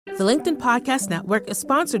The LinkedIn Podcast Network is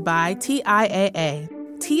sponsored by TIAA.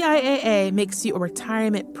 TIAA makes you a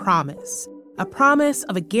retirement promise, a promise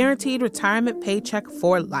of a guaranteed retirement paycheck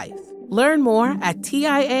for life. Learn more at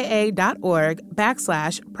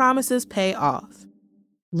TIAA.org/promises pay off.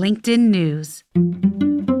 LinkedIn News.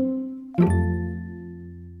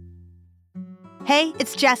 Hey,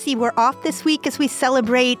 it's Jessie. We're off this week as we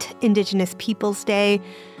celebrate Indigenous Peoples Day,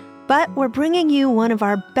 but we're bringing you one of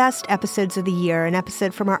our best episodes of the year, an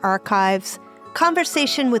episode from our archives,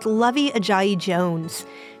 conversation with Lovey Ajayi-Jones.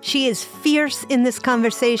 She is fierce in this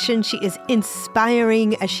conversation. She is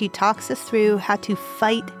inspiring as she talks us through how to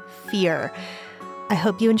fight fear. I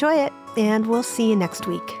hope you enjoy it, and we'll see you next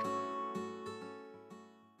week.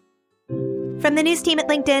 From the news team at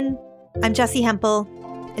LinkedIn, I'm Jessie Hempel,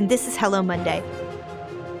 and this is Hello Monday.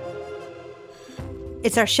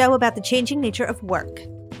 It's our show about the changing nature of work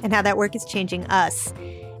and how that work is changing us.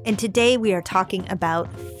 And today we are talking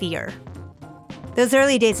about fear. Those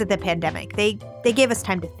early days of the pandemic, they gave us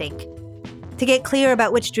time to think, to get clear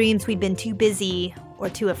about which dreams we'd been too busy or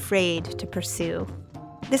too afraid to pursue.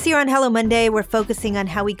 This year on Hello Monday, we're focusing on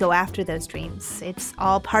how we go after those dreams. It's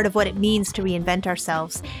all part of what it means to reinvent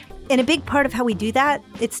ourselves. And a big part of how we do that,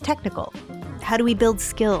 it's technical. How do we build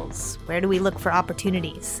skills? Where do we look for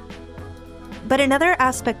opportunities? But another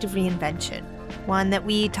aspect of reinvention, one that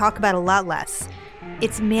we talk about a lot less,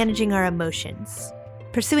 it's managing our emotions.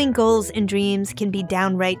 Pursuing goals and dreams can be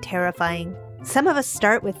downright terrifying. Some of us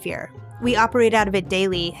start with fear. We operate out of it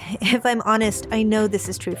daily. If I'm honest, I know this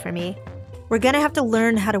is true for me. We're going to have to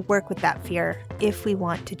learn how to work with that fear if we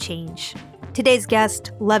want to change. Today's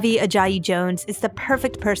guest, Lovey Ajayi-Jones, is the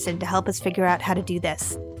perfect person to help us figure out how to do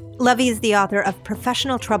this. Lovey is the author of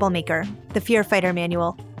Professional Troublemaker, The Fear Fighter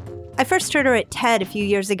Manual. I first heard her at TED a few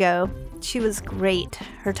years ago. She was great.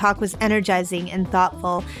 Her talk was energizing and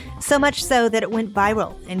thoughtful, so much so that it went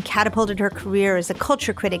viral and catapulted her career as a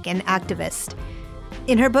culture critic and activist.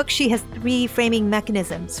 In her book, she has 3 framing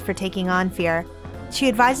mechanisms for taking on fear. She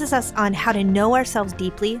advises us on how to know ourselves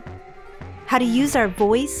deeply, how to use our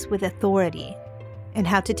voice with authority, and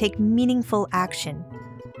how to take meaningful action.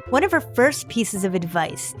 One of her first pieces of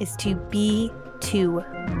advice is to be too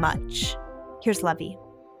much. Here's Lovey.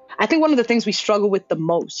 I think one of the things we struggle with the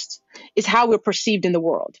most is how we're perceived in the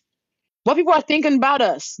world. What people are thinking about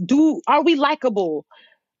us. Are we likable?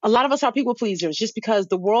 A lot of us are people pleasers just because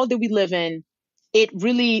the world that we live in, it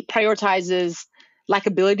really prioritizes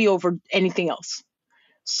likability over anything else.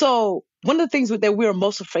 So one of the things that we're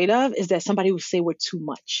most afraid of is that somebody will say we're too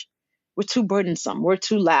much. We're too burdensome. We're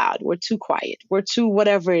too loud. We're too quiet. We're too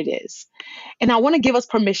whatever it is. And I want to give us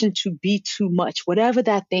permission to be too much, whatever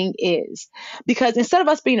that thing is. Because instead of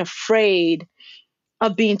us being afraid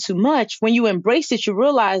of being too much, when you embrace it, you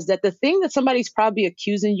realize that the thing that somebody's probably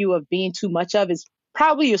accusing you of being too much of is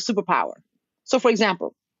probably your superpower. So for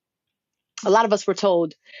example, a lot of us were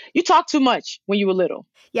told, you talk too much when you were little.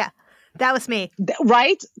 Yeah, that was me.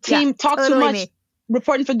 Right? Team, yeah, talk totally too much, me.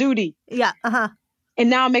 Reporting for duty. Yeah, And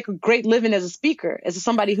now I make a great living as a speaker, as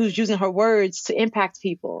somebody who's using her words to impact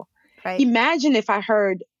people. Right. Imagine if I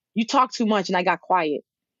heard, you talk too much and I got quiet.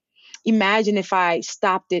 Imagine if I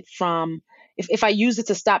stopped it from, if I used it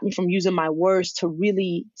to stop me from using my words to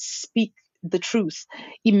really speak the truth.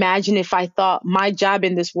 Imagine if I thought my job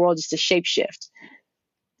in this world is to shapeshift.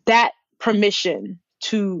 That permission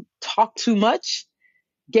to talk too much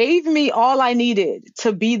gave me all I needed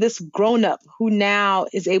to be this grown-up who now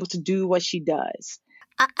is able to do what she does.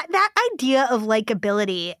 That idea of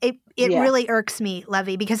likability, it really irks me,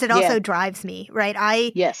 Lovey, because it also drives me,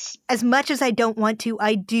 right? Yes. As much as I don't want to,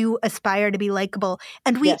 I do aspire to be likable.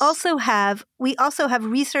 And we also have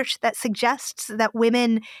research that suggests that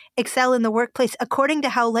women excel in the workplace according to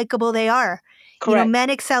how likable they are. Correct. You know,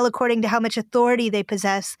 men excel according to how much authority they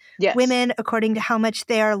possess. Yes. Women according to how much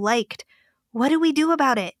they are liked. What do we do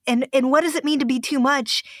about it? And what does it mean to be too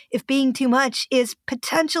much if being too much is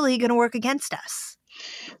potentially going to work against us?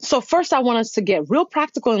 So first, I want us to get real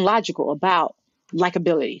practical and logical about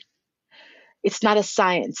likability. It's not a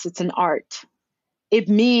science, it's an art. It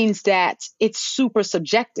means that it's super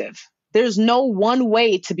subjective. There's no one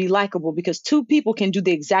way to be likable because 2 people can do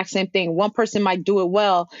the exact same thing. One person might do it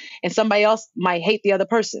well and somebody else might hate the other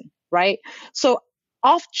person, right? So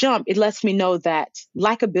off jump, it lets me know that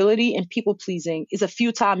likability and people pleasing is a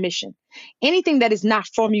futile mission. Anything that is not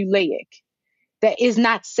formulaic, that is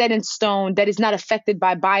not set in stone, that is not affected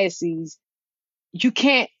by biases, you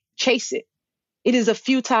can't chase it. It is a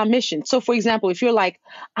futile mission. So for example, if you're like,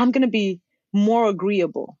 I'm going to be more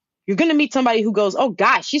agreeable, you're going to meet somebody who goes, oh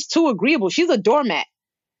gosh, she's too agreeable. She's a doormat,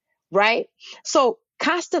 right? So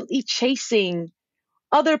constantly chasing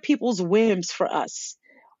other people's whims for us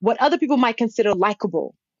what other people might consider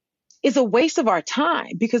likable is a waste of our time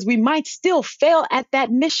because we might still fail at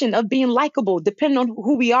that mission of being likable, depending on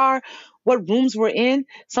who we are, what rooms we're in.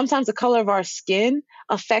 Sometimes the color of our skin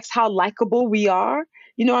affects how likable we are.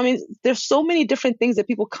 You know what I mean? There's so many different things that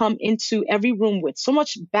people come into every room with, so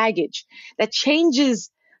much baggage that changes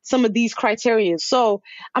some of these criteria. So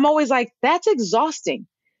I'm always like, that's exhausting.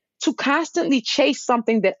 To constantly chase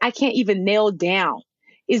something that I can't even nail down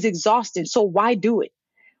is exhausting. So why do it?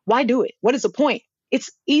 Why do it? What is the point?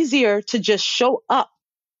 It's easier to just show up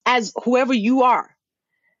as whoever you are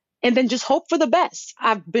and then just hope for the best.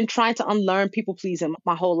 I've been trying to unlearn people pleasing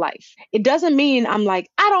my whole life. It doesn't mean I'm like,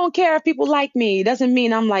 I don't care if people like me. It doesn't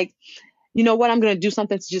mean I'm like, you know what, I'm going to do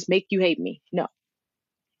something to just make you hate me. No.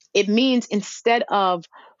 It means instead of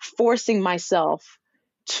forcing myself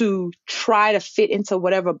to try to fit into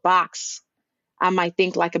whatever box I might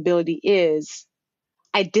think likability is,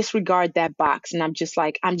 I disregard that box and I'm just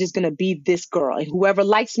like, I'm just going to be this girl. And whoever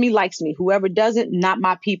likes me, likes me. Whoever doesn't, not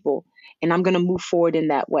my people. And I'm going to move forward in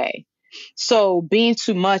that way. So being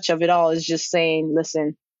too much of it all is just saying,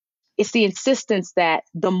 listen, it's the insistence that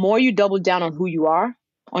the more you double down on who you are,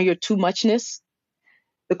 on your too muchness,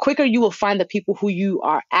 the quicker you will find the people who you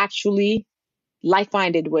are actually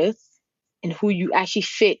like-minded with and who you actually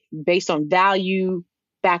fit based on value,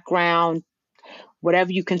 background,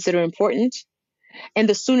 whatever you consider important. And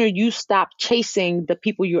the sooner you stop chasing the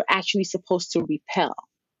people you're actually supposed to repel,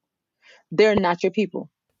 they're not your people.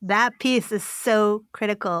 That piece is so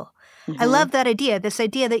critical. Mm-hmm. I love that idea, this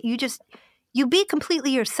idea that you be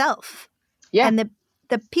completely yourself. Yeah. And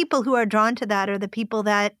the people who are drawn to that are the people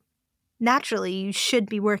that naturally you should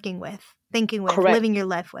be working with, thinking with, Correct. living your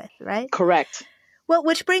life with, right? Correct. Well,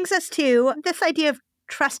 which brings us to this idea of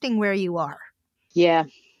trusting where you are. Yeah.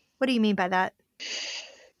 What do you mean by that?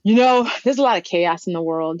 You know, there's a lot of chaos in the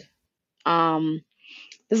world.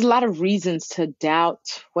 There's a lot of reasons to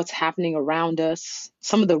doubt what's happening around us,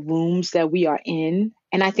 some of the rooms that we are in.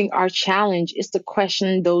 And I think our challenge is to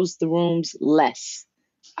question the rooms less.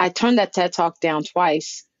 I turned that TED Talk down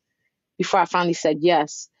twice before I finally said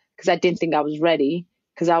yes, because I didn't think I was ready.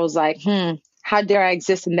 Because I was like, how dare I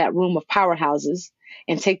exist in that room of powerhouses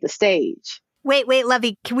and take the stage? Wait,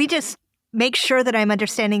 Lovey, can we just make sure that I'm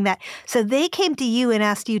understanding that? So they came to you and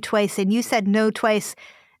asked you twice and you said no twice,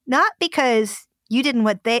 not because you didn't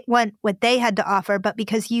want what they had to offer, but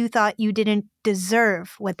because you thought you didn't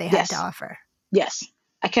deserve what they had to offer. Yes.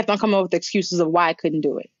 I kept on coming up with excuses of why I couldn't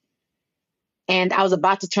do it. And I was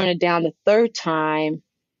about to turn it down the third time.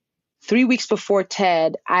 3 weeks before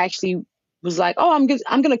TED, I actually was like, oh, I'm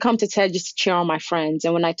going to come to TED just to cheer on my friends.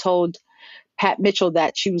 And when I told Pat Mitchell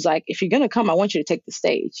that, she was like, if you're going to come, I want you to take the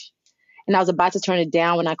stage. And I was about to turn it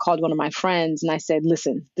down when I called one of my friends and I said,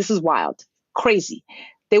 listen, this is wild, crazy.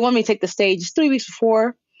 They want me to take the stage 3 weeks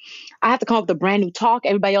before. I have to come up with a brand new talk.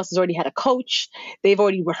 Everybody else has already had a coach. They've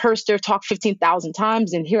already rehearsed their talk 15,000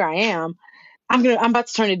 times. And here I am. I'm about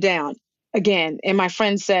to turn it down again. And my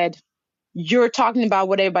friend said, you're talking about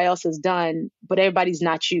what everybody else has done, but everybody's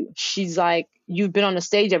not you. She's like, you've been on the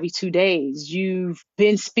stage every 2 days. You've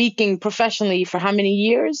been speaking professionally for how many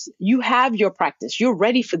years? You have your practice. You're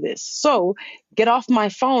ready for this. So get off my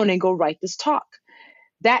phone and go write this talk.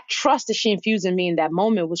 That trust that she infused in me in that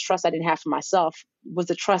moment was trust I didn't have for myself, was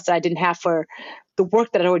the trust that I didn't have for the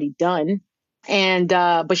work that I'd already done. And,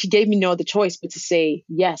 but she gave me no other choice but to say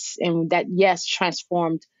yes. And that yes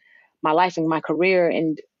transformed my life and my career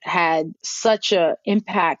and had such an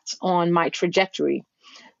impact on my trajectory.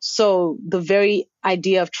 So the very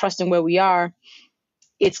idea of trusting where we are,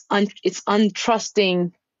 it's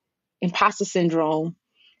untrusting imposter syndrome.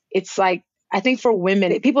 It's like, I think for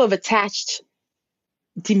women, people have attached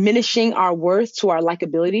diminishing our worth to our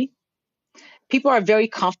likability. People are very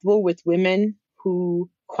comfortable with women who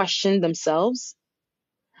question themselves,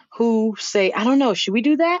 who say, I don't know, should we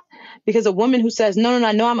do that? Because a woman who says, no,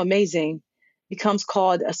 I know I'm amazing, becomes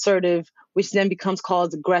called assertive, which then becomes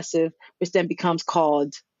called aggressive, which then becomes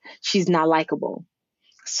called she's not likable.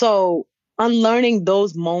 So unlearning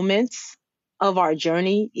those moments of our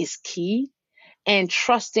journey is key, and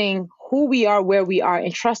trusting who we are, where we are,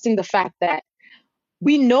 and trusting the fact that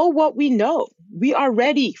we know what we know. We are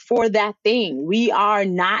ready for that thing. We are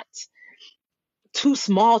not too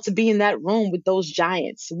small to be in that room with those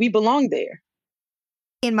giants. We belong there.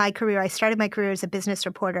 In my career, I started my career as a business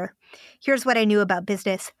reporter. Here's what I knew about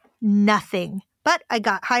business: nothing. But I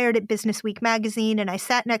got hired at Business Week magazine, and I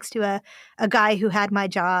sat next to a guy who had my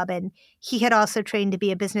job, and he had also trained to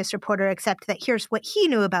be a business reporter, except that here's what he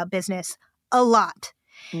knew about business: a lot.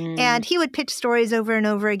 And he would pitch stories over and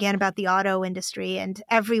over again about the auto industry. And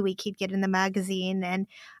every week he'd get in the magazine. And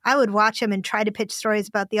I would watch him and try to pitch stories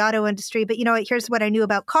about the auto industry. But you know what? Here's what I knew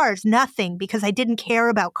about cars. Nothing, because I didn't care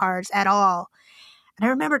about cars at all. And I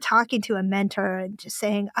remember talking to a mentor and just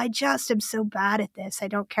saying, I just am so bad at this. I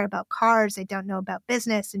don't care about cars. I don't know about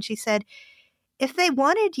business. And she said, if they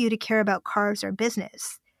wanted you to care about cars or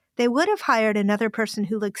business, they would have hired another person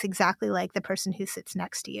who looks exactly like the person who sits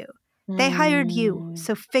next to you. They hired you,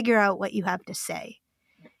 so figure out what you have to say.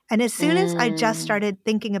 And as soon as I just started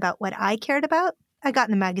thinking about what I cared about, I got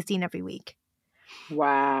in the magazine every week.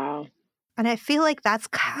 Wow. And I feel like that's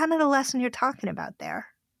kind of the lesson you're talking about there.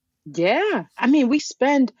 Yeah. I mean, we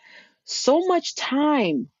spend so much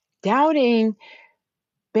time doubting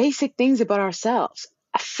basic things about ourselves.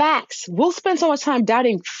 Facts. We'll spend so much time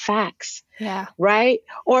doubting facts. Yeah. Right?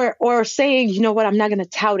 Or saying, you know what, I'm not going to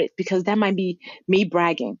tout it because that might be me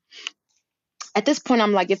bragging. At this point,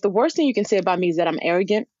 I'm like, if the worst thing you can say about me is that I'm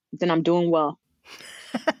arrogant, then I'm doing well.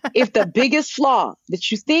 If the biggest flaw that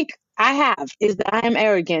you think I have is that I am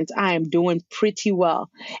arrogant, I am doing pretty well.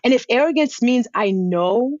 And if arrogance means I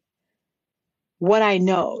know what I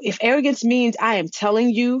know, if arrogance means I am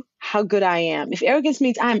telling you how good I am, if arrogance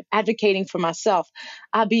means I'm advocating for myself,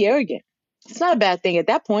 I'll be arrogant. It's not a bad thing at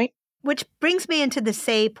that point. Which brings me into the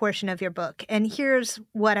say portion of your book. And here's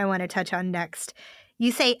what I want to touch on next.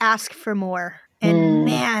 You say ask for more. And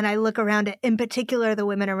man, I look around at, in particular, the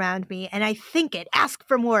women around me, and I think it, ask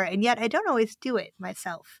for more. And yet I don't always do it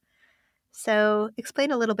myself. So explain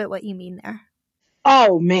a little bit what you mean there.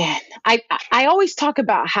 Oh, man. I always talk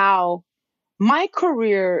about how my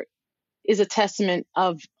career is a testament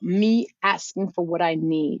of me asking for what I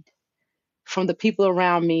need from the people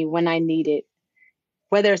around me when I need it.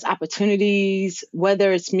 Whether it's opportunities,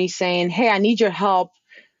 whether it's me saying, hey, I need your help.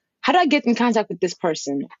 How do I get in contact with this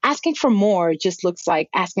person? Asking for more just looks like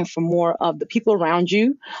asking for more of the people around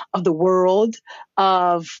you, of the world,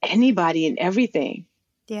 of anybody and everything.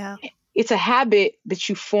 Yeah. It's a habit that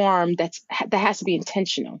you form that has to be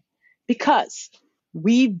intentional, because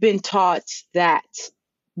we've been taught that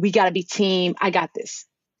we got to be team. I got this.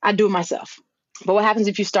 I do it myself. But what happens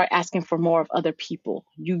if you start asking for more of other people?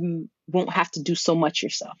 You won't have to do so much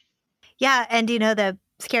yourself. Yeah. And you know, the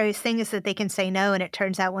scariest thing is that they can say no. And it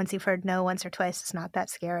turns out once you've heard no once or twice, it's not that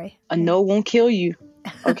scary. A no won't kill you.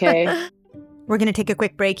 Okay. We're going to take a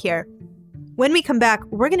quick break here. When we come back,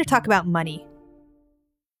 we're going to talk about money.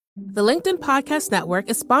 The LinkedIn Podcast Network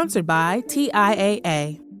is sponsored by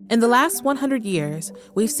TIAA. In the last 100 years,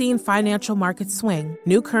 we've seen financial markets swing,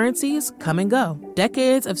 new currencies come and go,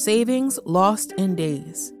 decades of savings lost in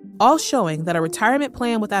days, all showing that a retirement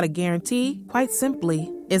plan without a guarantee, quite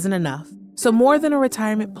simply, isn't enough. So more than a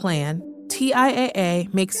retirement plan,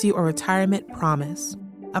 TIAA makes you a retirement promise.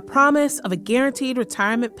 A promise of a guaranteed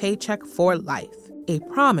retirement paycheck for life. A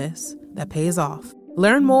promise that pays off.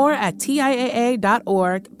 Learn more at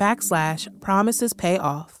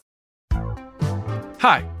TIAA.org/promisespayoff.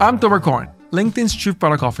 Hi, I'm Tomer Cohen, LinkedIn's Chief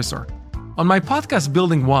Product Officer. On my podcast,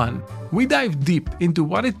 Building One, we dive deep into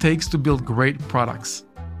what it takes to build great products.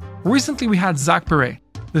 Recently, we had Zach Perret,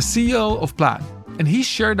 the CEO of Plaid, and he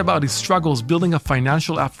shared about his struggles building a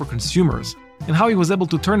financial app for consumers and how he was able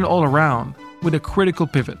to turn it all around with a critical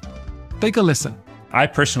pivot. Take a listen. I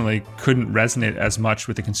personally couldn't resonate as much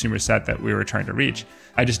with the consumer set that we were trying to reach.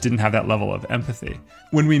 I just didn't have that level of empathy.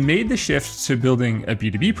 When we made the shift to building a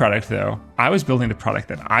B2B product, though, I was building the product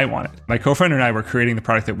that I wanted. My co-founder and I were creating the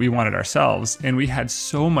product that we wanted ourselves, and we had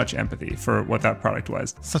so much empathy for what that product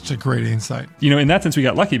was. Such a great insight. You know, in that sense, we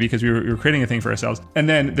got lucky because we were creating a thing for ourselves. And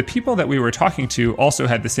then the people that we were talking to also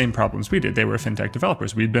had the same problems we did. They were fintech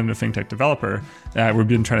developers. We'd been a fintech developer. We'd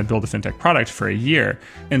been trying to build a fintech product for a year.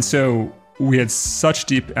 And so we had such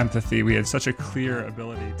deep empathy. We had such a clear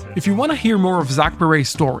ability to... If you want to hear more of Zach Perret's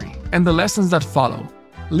story and the lessons that follow,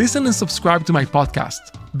 listen and subscribe to my podcast,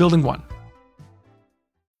 Building One.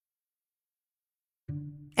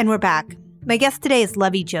 And we're back. My guest today is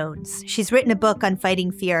Lovie Jones. She's written a book on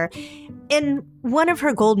fighting fear. And one of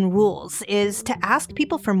her golden rules is to ask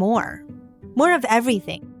people for more of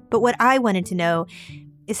everything. But what I wanted to know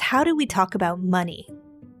is, how do we talk about money?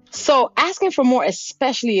 So asking for more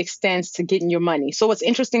especially extends to getting your money. So what's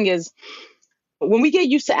interesting is when we get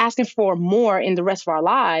used to asking for more in the rest of our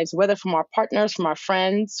lives, whether from our partners, from our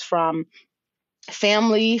friends, from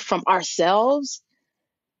family, from ourselves,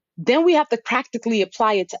 then we have to practically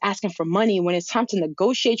apply it to asking for money when it's time to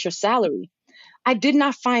negotiate your salary. I did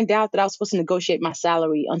not find out that I was supposed to negotiate my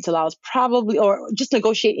salary until I was or just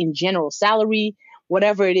negotiate in general, salary,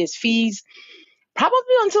 whatever it is, fees,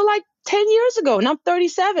 probably until like 10 years ago, and I'm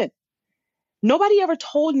 37. Nobody ever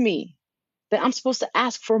told me that I'm supposed to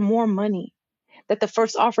ask for more money, that the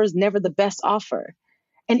first offer is never the best offer.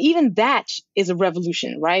 And even that is a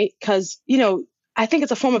revolution, right? Because, I think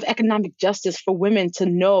it's a form of economic justice for women to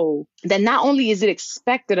know that not only is it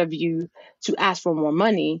expected of you to ask for more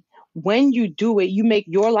money, when you do it, you make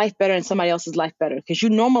your life better and somebody else's life better, because you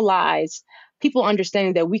normalize people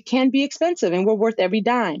understanding that we can be expensive and we're worth every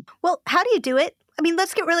dime. Well, how do you do it? I mean,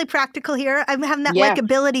 let's get really practical here. I'm having that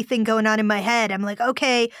likability thing going on in my head. I'm like,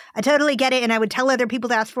 okay, I totally get it. And I would tell other people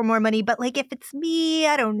to ask for more money. But like, if it's me,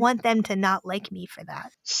 I don't want them to not like me for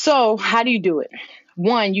that. So how do you do it?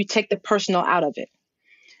 One, you take the personal out of it.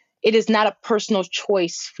 It is not a personal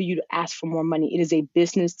choice for you to ask for more money. It is a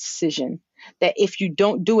business decision that if you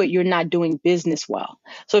don't do it, you're not doing business well.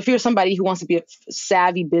 So if you're somebody who wants to be a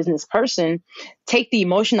savvy business person, take the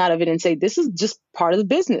emotion out of it and say, this is just part of the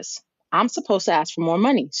business. I'm supposed to ask for more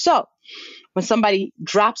money. So when somebody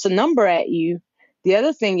drops a number at you, the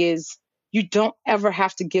other thing is you don't ever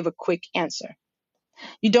have to give a quick answer.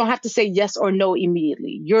 You don't have to say yes or no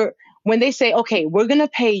immediately. When they say, okay, we're going to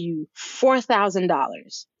pay you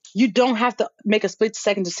 $4,000, you don't have to make a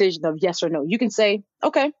split-second decision of yes or no. You can say,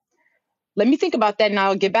 okay, let me think about that and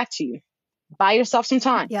I'll get back to you. Buy yourself some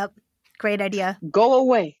time. Yep. Great idea. Go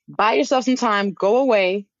away. Buy yourself some time, go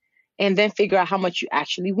away, and then figure out how much you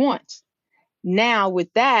actually want. Now,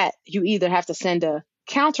 with that, you either have to send a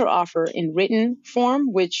counter offer in written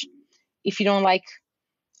form, which if you don't like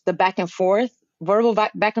the back and forth, verbal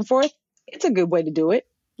back and forth, it's a good way to do it.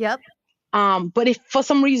 Yep. But if for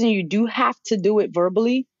some reason you do have to do it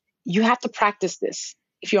verbally, you have to practice this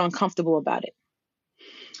if you're uncomfortable about it.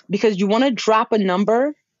 Because you want to drop a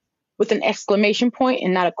number with an exclamation point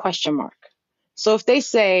and not a question mark. So if they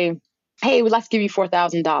say, hey, we'd like to give you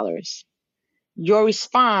 $4,000, your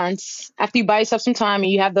response after you buy yourself some time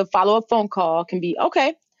and you have the follow-up phone call can be,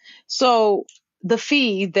 okay, so the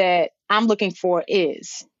fee that I'm looking for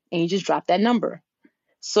is, and you just drop that number.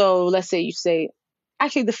 So let's say you say,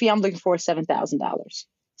 actually, the fee I'm looking for is $7,000.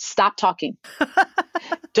 Stop talking.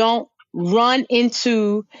 Don't run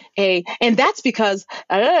into and that's because,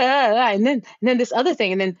 and then this other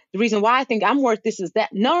thing. And then the reason why I think I'm worth this is that,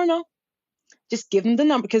 no. Just give them the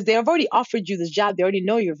number because they have already offered you this job. They already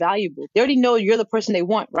know you're valuable. They already know you're the person they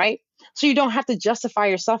want, right? So you don't have to justify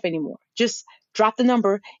yourself anymore. Just drop the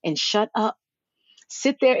number and shut up.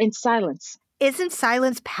 Sit there in silence. Isn't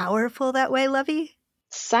silence powerful that way, Lovey?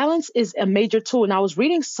 Silence is a major tool. And I was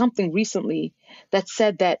reading something recently that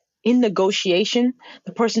said that in negotiation,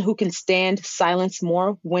 the person who can stand silence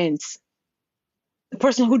more wins. The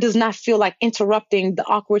person who does not feel like interrupting the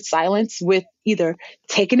awkward silence with either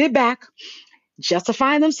taking it back,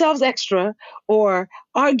 justifying themselves extra, or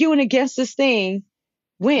arguing against this thing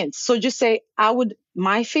wins. So just say,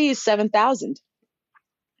 my fee is $7,000.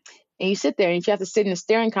 And you sit there, and if you have to sit in a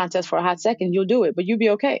staring contest for a hot second, you'll do it, but you'll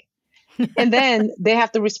be okay. And then they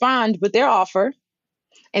have to respond with their offer.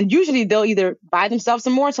 And usually they'll either buy themselves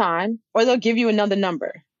some more time or they'll give you another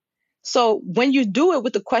number. So when you do it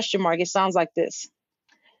with the question mark, it sounds like this.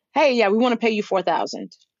 Hey, yeah, we want to pay you $4,000.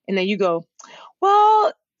 And then you go,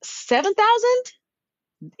 well, $7,000?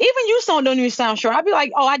 Even you don't even sound sure. I'd be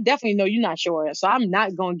like, oh, I definitely know you're not sure. So I'm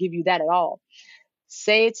not going to give you that at all.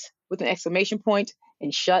 Say it with an exclamation point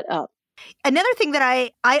and shut up. Another thing that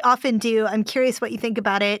I often do, I'm curious what you think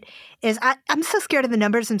about it, is I'm so scared of the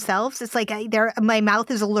numbers themselves. It's like my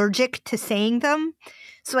mouth is allergic to saying them.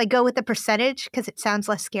 So I go with the percentage because it sounds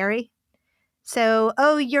less scary. So,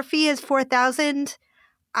 your fee is $4,000.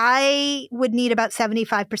 I would need about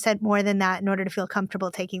 75% more than that in order to feel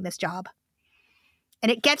comfortable taking this job.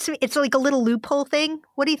 And it gets me, it's like a little loophole thing.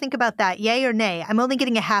 What do you think about that? Yay or nay? I'm only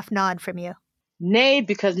getting a half nod from you. Nay,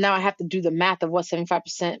 because now I have to do the math of what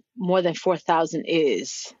 75% more than 4,000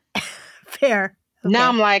 is. Fair. Okay. Now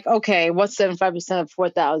I'm like, okay, what's 75% of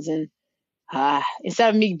 4,000? Instead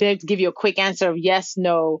of me being able to give you a quick answer of yes,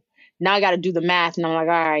 no, now I got to do the math. And I'm like,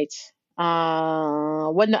 all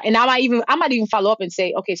right, what? And I might even follow up and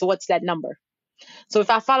say, okay, so what's that number? So if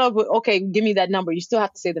I follow up with, okay, give me that number, you still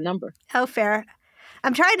have to say the number. Oh, fair.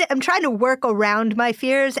 I'm trying to work around my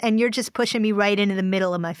fears, and you're just pushing me right into the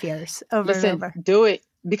middle of my fears over and over. Do it.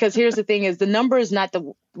 Because here's the thing is the number is not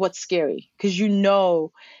what's scary, because you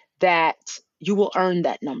know that you will earn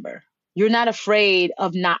that number. You're not afraid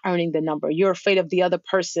of not earning the number. You're afraid of the other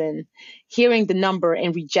person hearing the number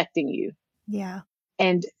and rejecting you. Yeah.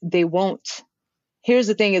 And they won't. Here's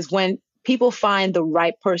the thing is when people find the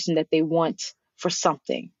right person that they want for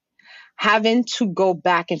something, having to go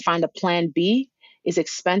back and find a plan B is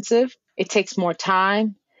expensive. It takes more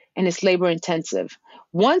time and it's labor intensive.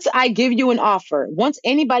 Once I give you an offer, once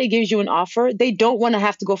anybody gives you an offer, they don't want to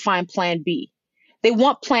have to go find plan B. They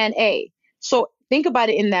want plan A. So think about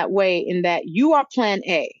it in that way, in that you are plan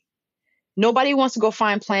A. Nobody wants to go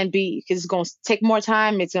find plan B because it's going to take more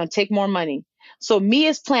time. It's going to take more money. So me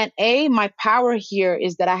as plan A, my power here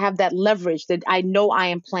is that I have that leverage that I know I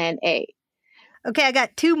am plan A. Okay, I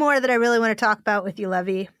got 2 more that I really want to talk about with you,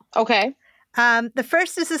 Levy. Okay. The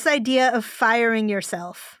first is this idea of firing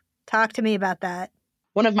yourself. Talk to me about that.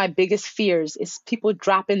 One of my biggest fears is people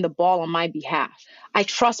dropping the ball on my behalf. I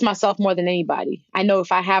trust myself more than anybody. I know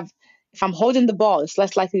if I'm holding the ball, it's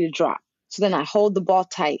less likely to drop. So then I hold the ball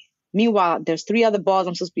tight. Meanwhile, there's 3 other balls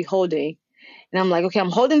I'm supposed to be holding. And I'm like, okay, I'm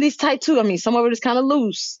holding these tight too. I mean, some of it is kind of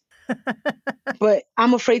loose. But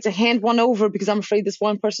I'm afraid to hand one over because I'm afraid this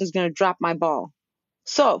one person is going to drop my ball.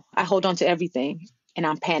 So I hold on to everything and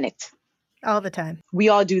I'm panicked. All the time. We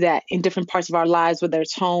all do that in different parts of our lives, whether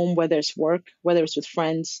it's home, whether it's work, whether it's with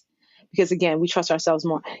friends. Because again, we trust ourselves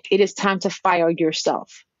more. It is time to fire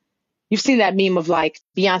yourself. You've seen that meme of like,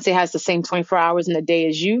 Beyonce has the same 24 hours in a day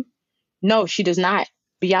as you. No, she does not.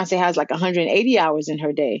 Beyonce has like 180 hours in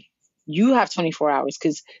her day. You have 24 hours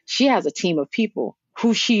because she has a team of people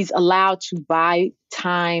who she's allowed to buy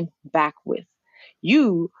time back with.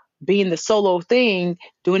 You being the solo thing,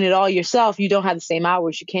 doing it all yourself, you don't have the same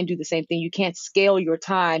hours. You can't do the same thing. You can't scale your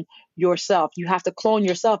time yourself. You have to clone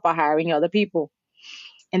yourself by hiring other people.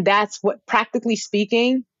 And that's what, practically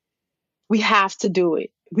speaking, we have to do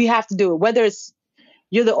it. We have to do it. Whether it's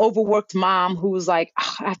you're the overworked mom who's like,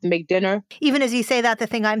 oh, I have to make dinner. Even as you say that, the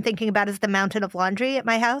thing I'm thinking about is the mountain of laundry at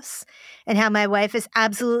my house and how my wife is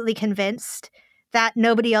absolutely convinced that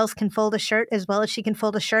nobody else can fold a shirt as well as she can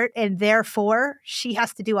fold a shirt, and therefore she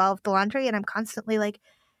has to do all of the laundry. And I'm constantly like,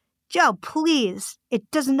 Joe, please,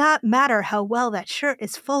 it does not matter how well that shirt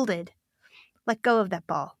is folded. Let go of that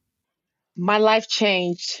ball. My life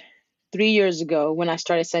changed 3 years ago when I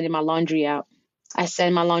started sending my laundry out. I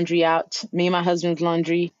send my laundry out, me and my husband's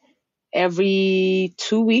laundry, every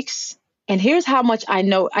 2 weeks. And here's how much I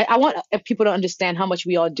know. I want people to understand how much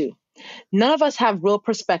we all do. None of us have real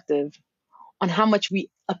perspective on how much we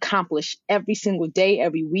accomplish every single day,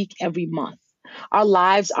 every week, every month. Our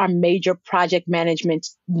lives are major project management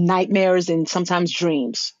nightmares and sometimes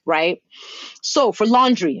dreams, right? So for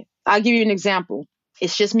laundry, I'll give you an example.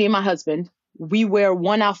 It's just me and my husband. We wear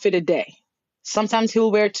 1 outfit a day. Sometimes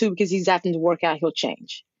he'll wear 2 because he's having to work out, he'll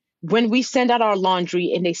change. When we send out our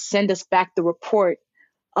laundry and they send us back the report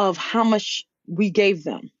of how much we gave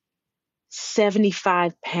them,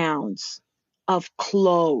 75 pounds of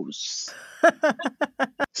clothes.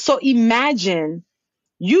 So imagine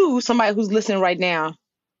you, somebody who's listening right now,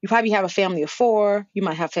 you probably have a family of 4, you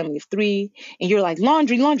might have a family of 3, and you're like,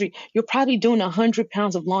 laundry. You're probably doing 100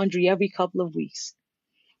 pounds of laundry every couple of weeks.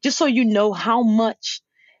 Just so you know how much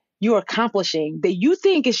you're accomplishing that you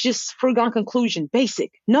think is just foregone conclusion,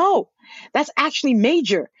 basic. No, that's actually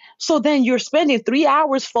major. So then you're spending 3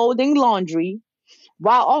 hours folding laundry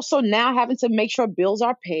while also now having to make sure bills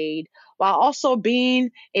are paid, while also being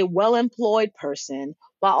a well-employed person,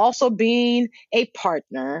 while also being a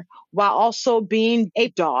partner, while also being a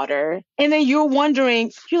daughter. And then you're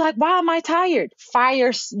wondering, you're like, why am I tired?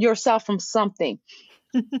 Fire yourself from something.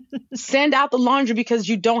 Send out the laundry because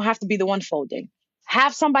you don't have to be the one folding.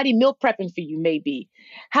 Have somebody meal prepping for you, maybe.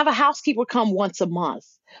 Have a housekeeper come once a month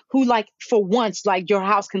who, like, for once, like, your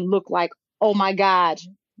house can look like, oh my God,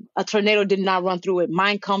 a tornado did not run through it.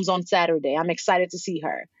 Mine comes on Saturday. I'm excited to see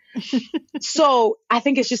her. So I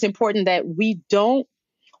think it's just important that we don't,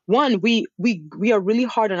 we are really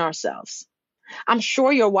hard on ourselves. I'm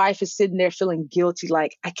sure your wife is sitting there feeling guilty,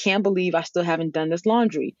 like, I can't believe I still haven't done this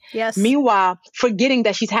laundry. Yes. Meanwhile, forgetting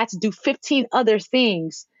that she's had to do 15 other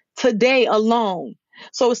things today alone.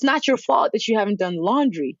 So it's not your fault that you haven't done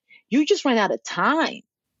laundry. You just ran out of time.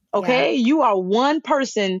 Okay. Yeah. You are one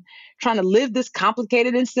person trying to live this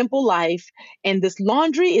complicated and simple life. And this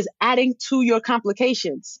laundry is adding to your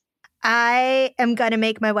complications. I am going to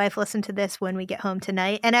make my wife listen to this when we get home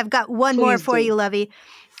tonight. And I've got one more for you, Levy.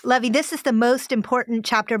 Levy, this is the most important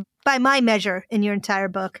chapter by my measure in your entire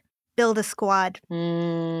book. Build a squad.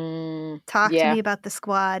 Talk to me about the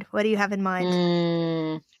squad. What do you have in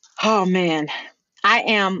mind? Oh, man. I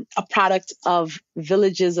am a product of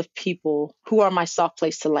villages of people who are my soft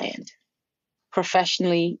place to land,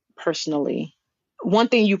 professionally, personally. One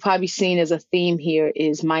thing you've probably seen as a theme here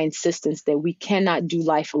is my insistence that we cannot do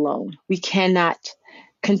life alone. We cannot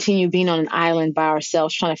continue being on an island by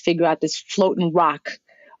ourselves, trying to figure out this floating rock,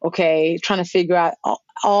 okay, trying to figure out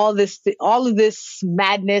all of this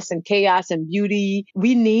madness and chaos and beauty.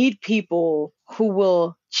 We need people who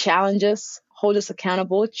will challenge us, hold us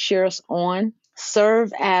accountable, cheer us on,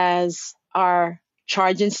 serve as our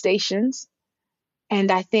charging stations. And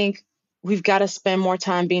I think we've got to spend more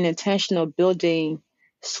time being intentional, building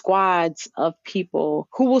squads of people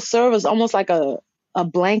who will serve as almost like a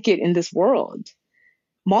blanket in this world.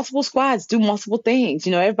 Multiple squads do multiple things.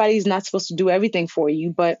 Everybody's not supposed to do everything for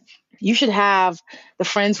you, but you should have the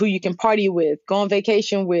friends who you can party with, go on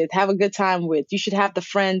vacation with, have a good time with. You should have the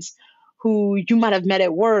friends who you might have met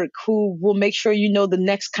at work, who will make sure you know the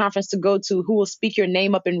next conference to go to, who will speak your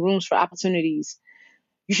name up in rooms for opportunities.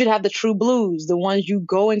 You should have the true blues, the ones you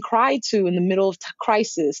go and cry to in the middle of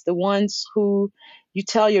crisis, the ones who you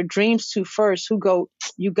tell your dreams to first, who go,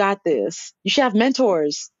 you got this. You should have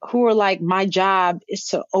mentors who are like, my job is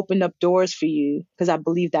to open up doors for you because I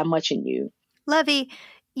believe that much in you. Lovey,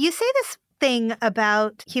 you say this thing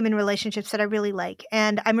about human relationships that I really like,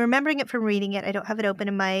 and I'm remembering it from reading it. I don't have it open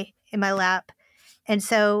in my lap. And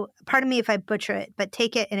so pardon me if I butcher it, but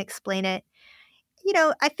take it and explain it.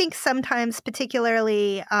 I think sometimes,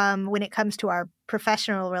 particularly when it comes to our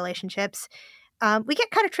professional relationships, we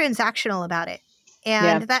get kind of transactional about it.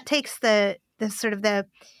 And that takes the sort of the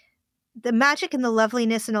magic and the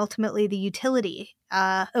loveliness and ultimately the utility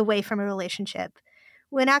away from a relationship.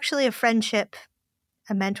 When actually a friendship,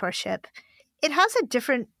 a mentorship, it has a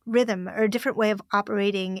different rhythm or a different way of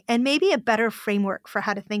operating, and maybe a better framework for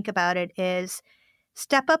how to think about it is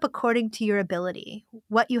step up according to your ability,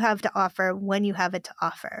 what you have to offer, when you have it to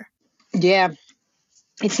offer. Yeah.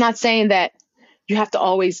 It's not saying that you have to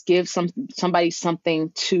always give somebody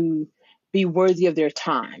something to be worthy of their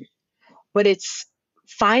time, but it's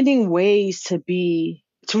finding ways to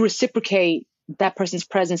reciprocate that person's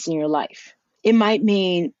presence in your life. It might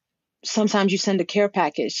mean sometimes you send a care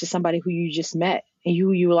package to somebody who you just met and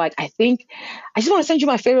you were like, I just want to send you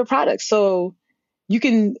my favorite product so you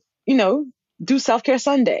can, do self-care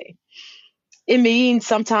Sunday. It means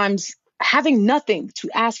sometimes having nothing to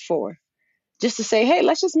ask for, just to say, hey,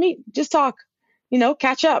 let's just meet, just talk,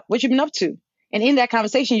 catch up, what you've been up to. And in that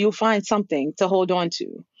conversation, you'll find something to hold on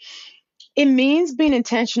to. It means being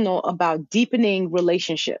intentional about deepening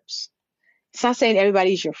relationships. It's not saying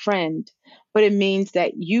everybody's your friend, but it means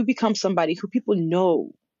that you become somebody who people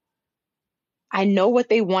know. I know what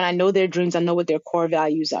they want. I know their dreams. I know what their core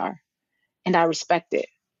values are. And I respect it.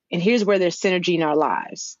 And here's where there's synergy in our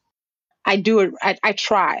lives. I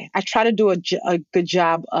try to do a good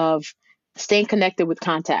job of staying connected with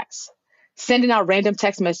contacts, sending out random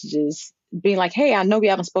text messages, being like, hey, I know we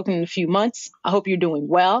haven't spoken in a few months. I hope you're doing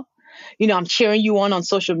well. I'm cheering you on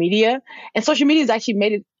social media. And social media has actually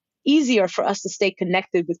made it easier for us to stay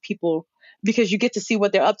connected with people because you get to see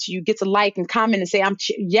what they're up to. You get to like and comment and say,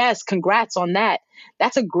 yes, congrats on that.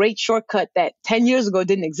 That's a great shortcut that 10 years ago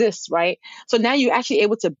didn't exist, right? So now you're actually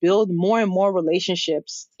able to build more and more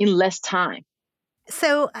relationships in less time.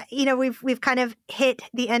 So, we've kind of hit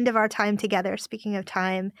the end of our time together, speaking of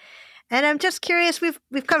time. And I'm just curious,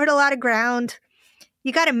 we've covered a lot of ground.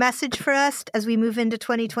 You got a message for us as we move into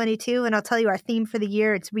 2022? And I'll tell you our theme for the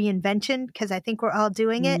year, it's reinvention, because I think we're all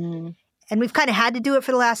doing it. And we've kind of had to do it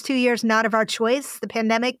for the last 2 years, not of our choice. The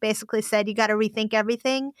pandemic basically said you got to rethink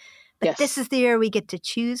everything. But This is the year we get to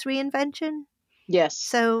choose reinvention. Yes.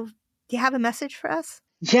 So do you have a message for us?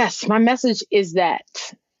 Yes. My message is that,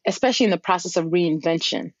 especially in the process of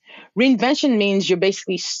reinvention means you're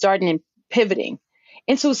basically starting and pivoting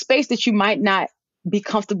into a space that you might not be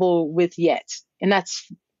comfortable with yet. And that's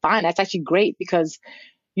fine. That's actually great because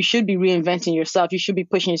you should be reinventing yourself. You should be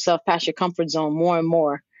pushing yourself past your comfort zone more and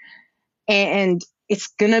more. And it's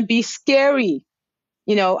going to be scary.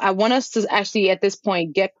 I want us to actually at this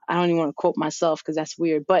point I don't even want to quote myself because that's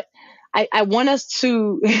weird, but I want us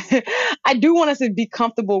to, I do want us to be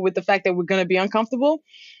comfortable with the fact that we're going to be uncomfortable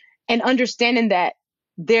and understanding that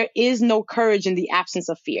there is no courage in the absence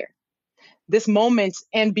of fear. This moment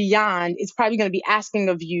and beyond is probably going to be asking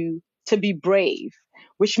of you to be brave,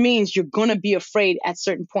 which means you're going to be afraid at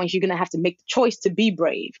certain points. You're going to have to make the choice to be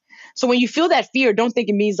brave. So when you feel that fear, don't think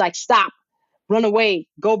it means like stop, run away,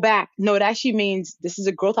 go back. No, it actually means this is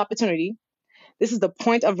a growth opportunity. This is the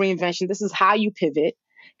point of reinvention. This is how you pivot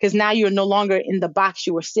because now you're no longer in the box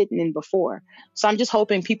you were sitting in before. So I'm just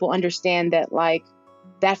hoping people understand that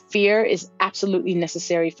that fear is absolutely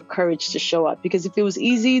necessary for courage to show up because if it was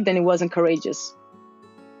easy, then it wasn't courageous.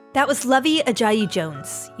 That was Lovey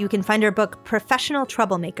Ajayi-Jones. You can find her book, Professional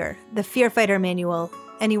Troublemaker, The Fear Fighter Manual,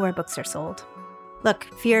 anywhere books are sold. Look,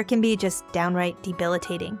 fear can be just downright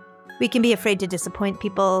debilitating. We can be afraid to disappoint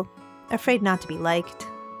people, afraid not to be liked,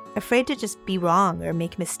 afraid to just be wrong or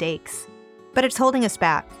make mistakes. But it's holding us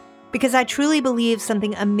back, because I truly believe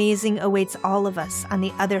something amazing awaits all of us on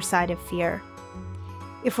the other side of fear.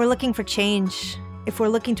 If we're looking for change, if we're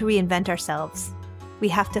looking to reinvent ourselves, we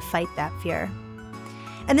have to fight that fear.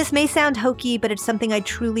 And this may sound hokey, but it's something I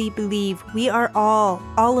truly believe. We are all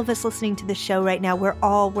of us listening to the show right now, we're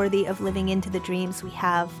all worthy of living into the dreams we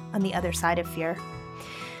have on the other side of fear.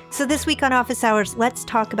 So this week on Office Hours, let's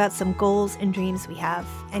talk about some goals and dreams we have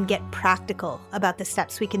and get practical about the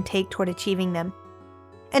steps we can take toward achieving them.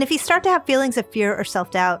 And if you start to have feelings of fear or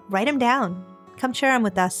self-doubt, write them down. Come share them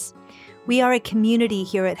with us. We are a community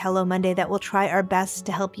here at Hello Monday that will try our best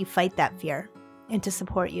to help you fight that fear and to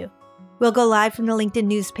support you. We'll go live from the LinkedIn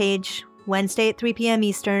news page Wednesday at 3 p.m.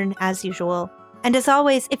 Eastern, as usual. And as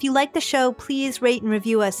always, if you like the show, please rate and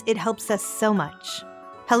review us. It helps us so much.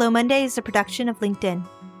 Hello Monday is a production of LinkedIn.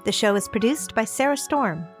 The show is produced by Sarah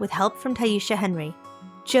Storm with help from Taisha Henry.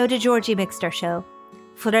 Joe DeGiorgi mixed our show.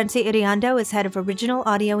 Florencia Iriando is head of original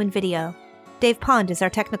audio and video. Dave Pond is our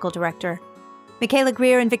technical director. Michaela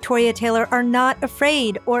Greer and Victoria Taylor are not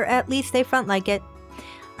afraid, or at least they front like it.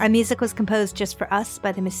 Our music was composed just for us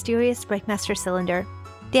by the mysterious Breakmaster Cylinder.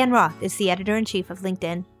 Dan Roth is the editor-in-chief of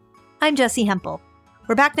LinkedIn. I'm Jessi Hempel.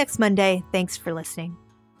 We're back next Monday. Thanks for listening.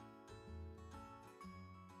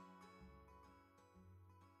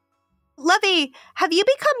 Lovey, have you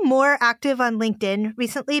become more active on LinkedIn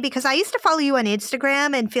recently? Because I used to follow you on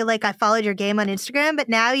Instagram and feel like I followed your game on Instagram, but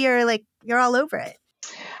now you're all over it.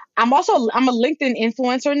 I'm a LinkedIn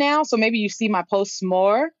influencer now, so maybe you see my posts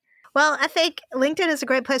more. Well, I think LinkedIn is a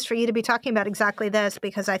great place for you to be talking about exactly this,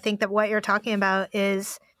 because I think that what you're talking about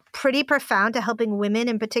is pretty profound to helping women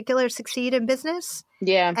in particular succeed in business.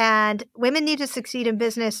 Yeah. And women need to succeed in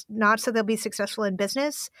business, not so they'll be successful in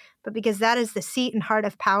business, but because that is the seat and heart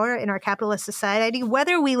of power in our capitalist society,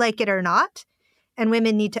 whether we like it or not. And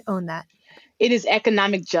women need to own that. It is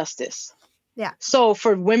economic justice. Yeah. So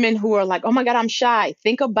for women who are like, oh my God, I'm shy,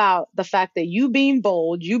 think about the fact that you being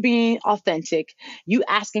bold, you being authentic, you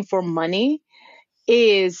asking for money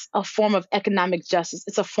is a form of economic justice.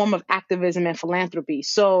 It's a form of activism and philanthropy.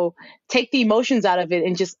 So take the emotions out of it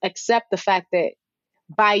and just accept the fact that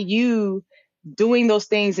by you doing those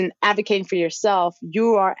things and advocating for yourself,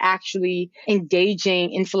 you are actually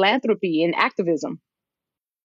engaging in philanthropy and activism.